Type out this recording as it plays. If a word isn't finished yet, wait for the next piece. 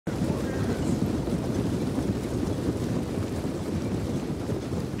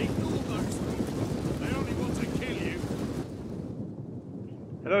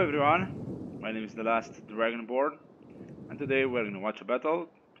Hello everyone, my name is the Last Dragonborn, and today we're going to watch a battle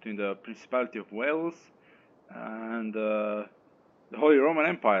between the Principality of Wales and the Holy Roman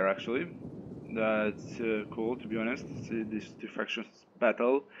Empire, actually. That's cool, to be honest, to see these two factions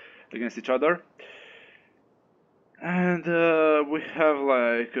battle against each other. And we have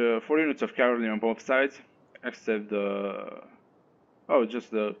like 4 units of cavalry on both sides, except the... oh,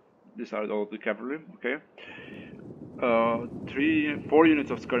 just the... these are all the cavalry, okay. 4 units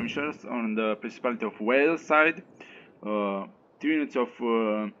of skirmishers on the Principality of Wales side, 2 units of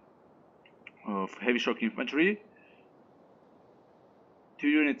heavy shock infantry, 2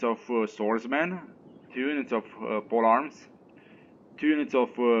 units of swordsmen, 2 units of pole arms, 2 units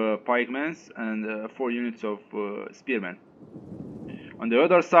of pikemen, and 4 units of spearmen. On the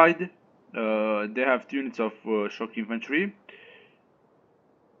other side, they have 2 units of shock infantry,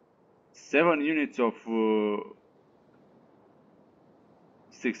 7 units of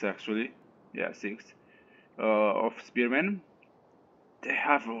 6 actually, yeah, 6 of spearmen. They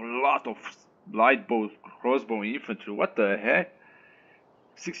have a lot of light bow crossbow infantry. What the heck?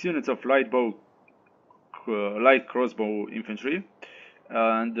 6 units of light crossbow infantry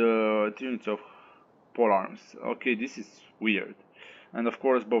and 2 units of pole arms. Okay, this is weird. And of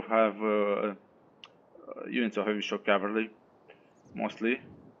course both have units of heavy shock cavalry, mostly.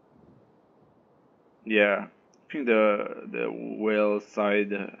 Yeah, I think the Wales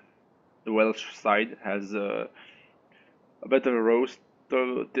side, the Welsh side has a better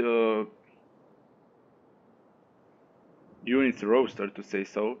unit roster, to say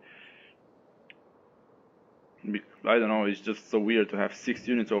so. I don't know, it's just so weird to have 6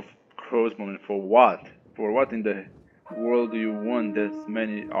 units of crossbowmen. For what? For what in the world do you want this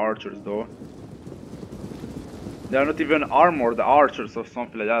many archers, though? They are not even armored archers or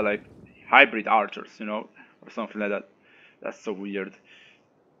something like that, like hybrid archers, you know, or something like that. That's so weird.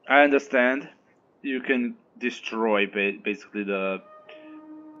 I understand you can destroy basically the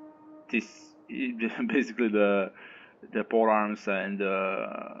pole arms and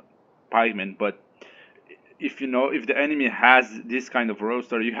the pikemen, but if the enemy has this kind of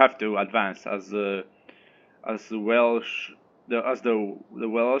roster, you have to advance as the Welsh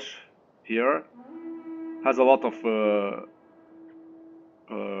here has a lot of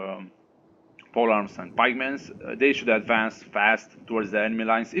pole arms and pikemen. They should advance fast towards the enemy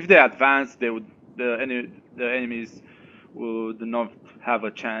lines. If they advance, the enemies would not have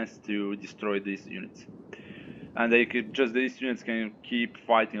a chance to destroy these units, and these units can keep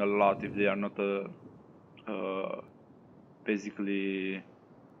fighting a lot if they are not basically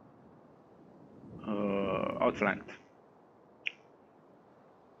outflanked.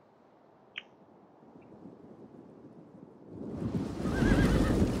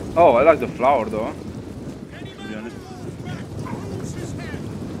 Oh, I like the flower though, to be honest.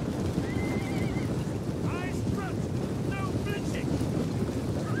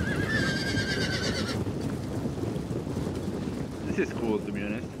 This is cool, to be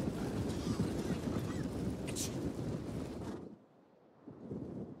honest.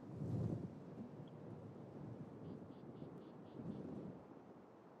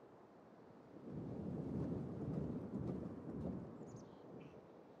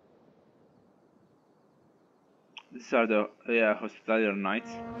 These are the Hospitalier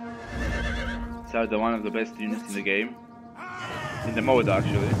Knights. These are one of the best units in the game, in the mode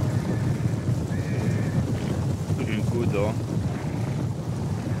actually. Looking good though.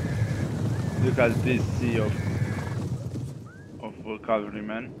 Look at this sea of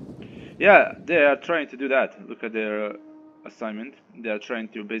cavalrymen. Yeah, they are trying to do that. Look at their assignment. They are trying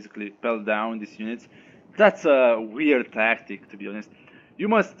to basically pelt down these units. That's a weird tactic, to be honest. You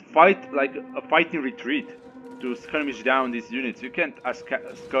must fight like a fighting retreat to skirmish down these units. You can't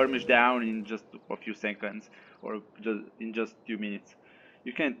skirmish down in just a few seconds or in just 2 minutes.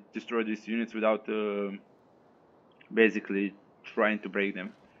 You can't destroy these units without basically trying to break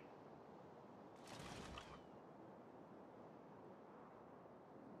them.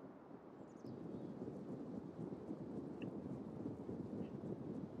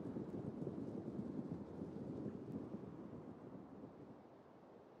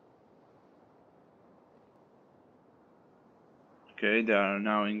 Okay, they are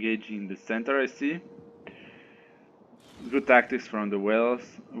now engaging the center, I see. Good tactics from the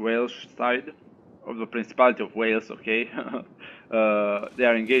Welsh side of the Principality of Wales, okay. They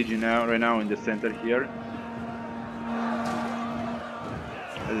are engaging right now in the center here,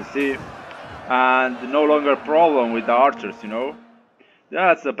 as you see. And no longer problem with the archers, you know.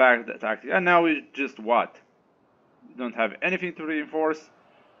 That's the back tactic. And now we just what? We don't have anything to reinforce.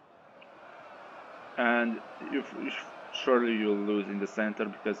 And surely you'll lose in the center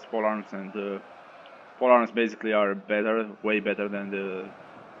because pole arms basically are better, way better than the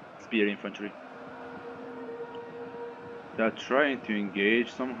spear infantry. They're trying to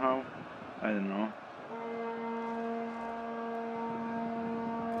engage somehow. I don't know.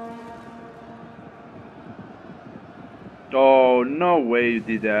 Oh, no way you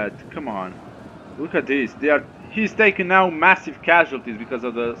did that. Come on. Look at this. He's taking now massive casualties because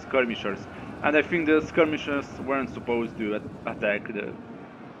of the skirmishers. And I think the skirmishers weren't supposed to attack the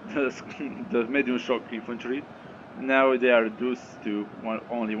medium shock infantry. Now they are reduced to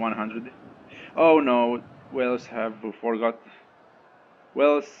only 100. Oh no, Wales have forgot.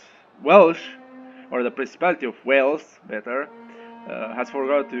 Wales, Welsh, or the Principality of Wales, better, has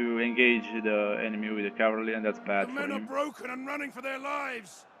forgot to engage the enemy with the cavalry, and that's bad for him. The men are broken and running for their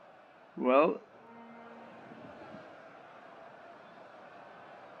lives. Well,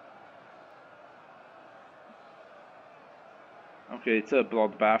 okay, it's a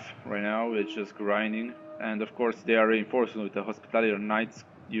bloodbath right now. It's just grinding, and of course they are reinforcing with the Hospitalier Knights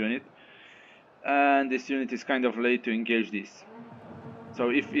unit, and this unit is kind of late to engage this. So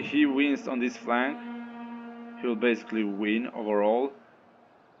if he wins on this flank, he'll basically win overall.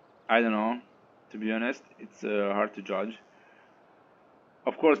 I don't know, to be honest, it's hard to judge.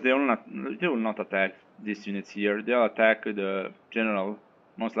 Of course, they will not attack these units here. They'll attack the general,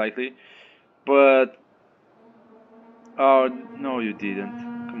 most likely. But oh no, you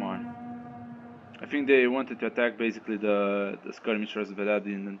didn't. Come on. I think they wanted to attack basically the skirmishers, but that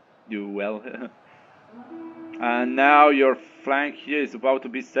didn't do well. And now your flank here is about to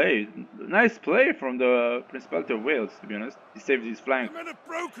be saved. Nice play from the Principality of Wales, to be honest. He saved his flank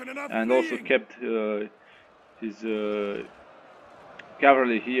and also kept his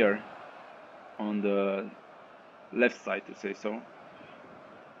cavalry here on the left side, to say so.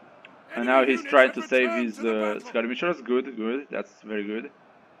 And now he's trying to save his skirmishers. Good, good. That's very good.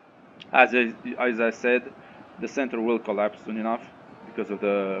 As I said, the center will collapse soon enough because of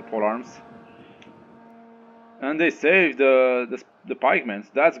the pole arms. And they saved the pikemen.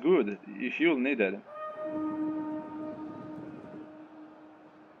 That's good. Fuel needed.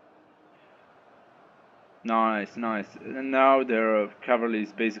 Nice, nice. And now their cavalry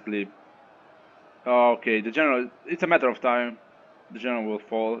is basically... Oh, okay, the general... It's a matter of time. The general will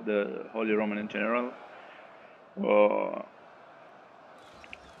fall, the Holy Roman General. Oh,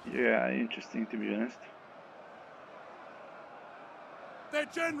 yeah, interesting, to be honest. Their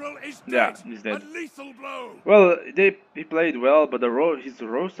general is dead. Yeah, he's dead. A lethal blow. Well, he played well, but his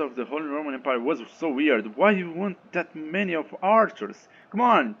roast of the Holy Roman Empire was so weird. Why you want that many of archers? Come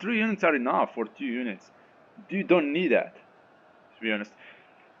on, 3 units are enough for 2 units. You don't need that, to be honest.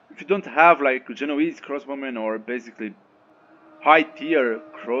 If you don't have like Genoese crossbowmen or basically high tier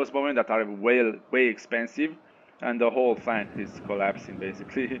crossbowmen that are way expensive, and the whole flank is collapsing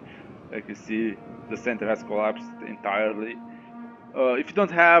basically. Like you see, the center has collapsed entirely. If you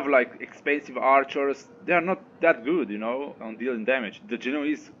don't have like expensive archers, they are not that good, you know, on dealing damage. The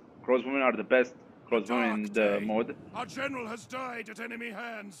Genoese crossbowmen are the best crossbowmen in the mod. Our general has died at enemy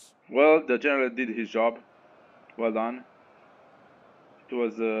hands. Well, the general did his job. Well done. It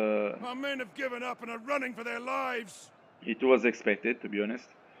was our men have given up and are running for their lives. It was expected, to be honest,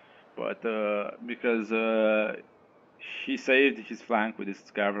 but because he saved his flank with his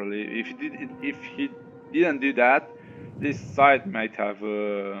cavalry. If he didn't do that, this side might have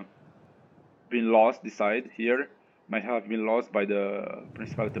been lost. This side here might have been lost by the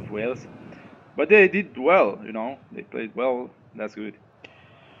Principality of Wales. But they did well, you know. They played well. That's good.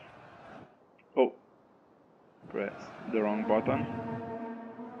 Oh, press the wrong button,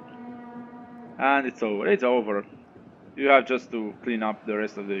 and it's over. It's over. You have just to clean up the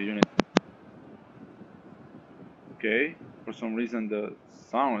rest of the unit. Okay. For some reason the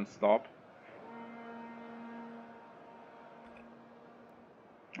sound stopped.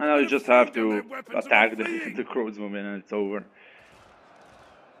 And now you just have to attack the crossbowmen and it's over.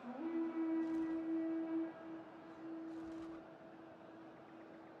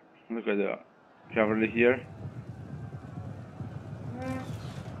 Look at the cavalry here.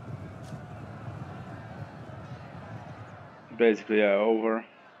 Basically, yeah, over.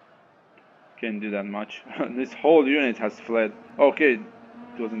 Can't do that much. This whole unit has fled. Okay,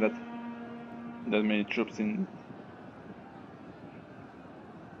 it wasn't that many troops in.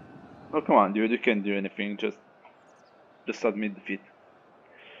 Oh, come on, dude, you can't do anything, just submit defeat.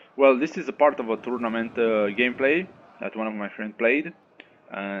 Well, this is a part of a tournament gameplay that one of my friends played,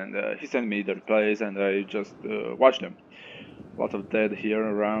 and he sent me the replays and I just watched them. A lot of dead here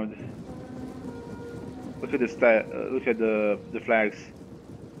around. Look at look at the flags.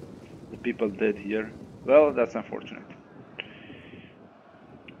 The people dead here. Well, that's unfortunate.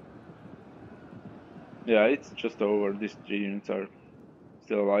 Yeah, it's just over. These 3 units are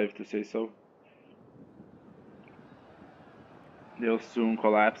still alive, to say so. They'll soon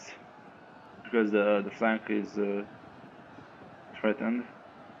collapse because the flank is threatened.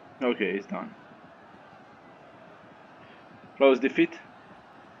 Okay, it's done. Close defeat.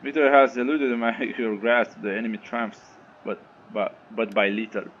 Victor has eluded my your grasp. The enemy triumphs, but by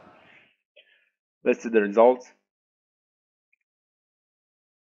little. Let's see the results.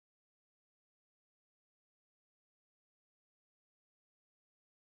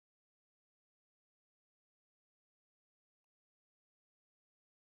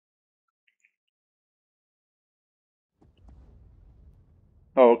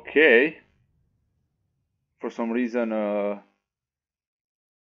 Okay. For some reason, I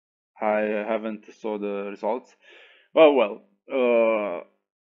haven't saw the results. Oh well.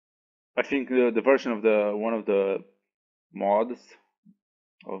 I think the version of the one of the mods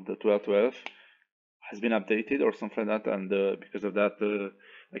of the 1212 has been updated or something like that, and because of that,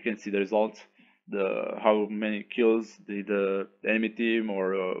 I can see the results, the how many kills did the enemy team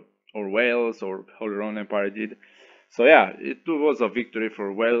or Wales or Holy Roman Empire did. So yeah, it was a victory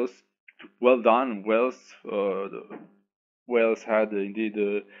for Wales. Well done, Wales. Wales had indeed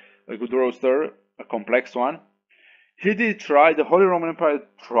a good roster, a complex one. He did try. The Holy Roman Empire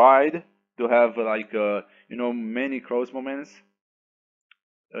tried to have like many cross moments.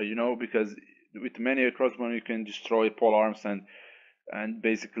 Because with many crossbow you can destroy pole arms and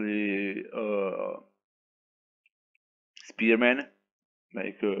basically spearmen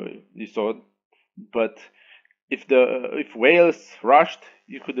like you saw. But if Wales rushed,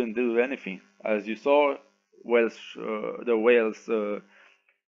 you couldn't do anything. As you saw, the Wales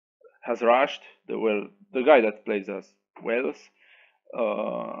has rushed. The guy that plays as Wales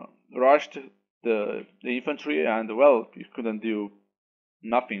rushed the infantry, and well, you couldn't do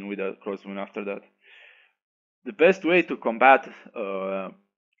nothing with a crossbow after that. The best way to combat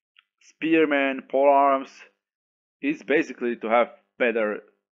spearmen, polearms is basically to have better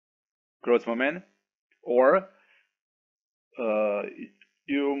crossbowmen, or uh,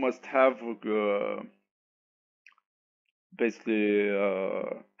 you must have basically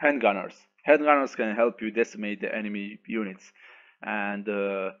handgunners. Handgunners can help you decimate the enemy units, and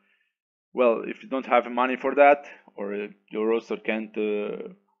well, if you don't have money for that, or your roster can't,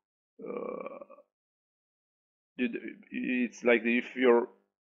 it's like if your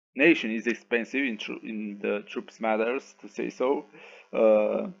nation is expensive in the troops matters, to say so.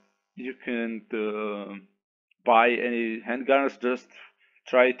 You can buy any handgunners. Just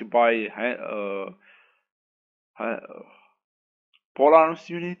try to buy polearms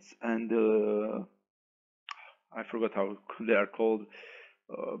units, and I forgot how they are called.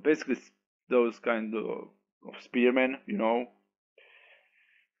 Basically, those kind of spearmen,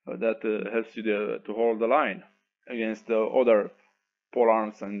 that helps you to hold the line against the other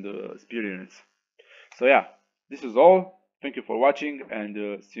polearms and spear units. So yeah, this is all. Thank you for watching,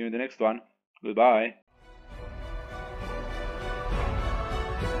 and see you in the next one. Goodbye.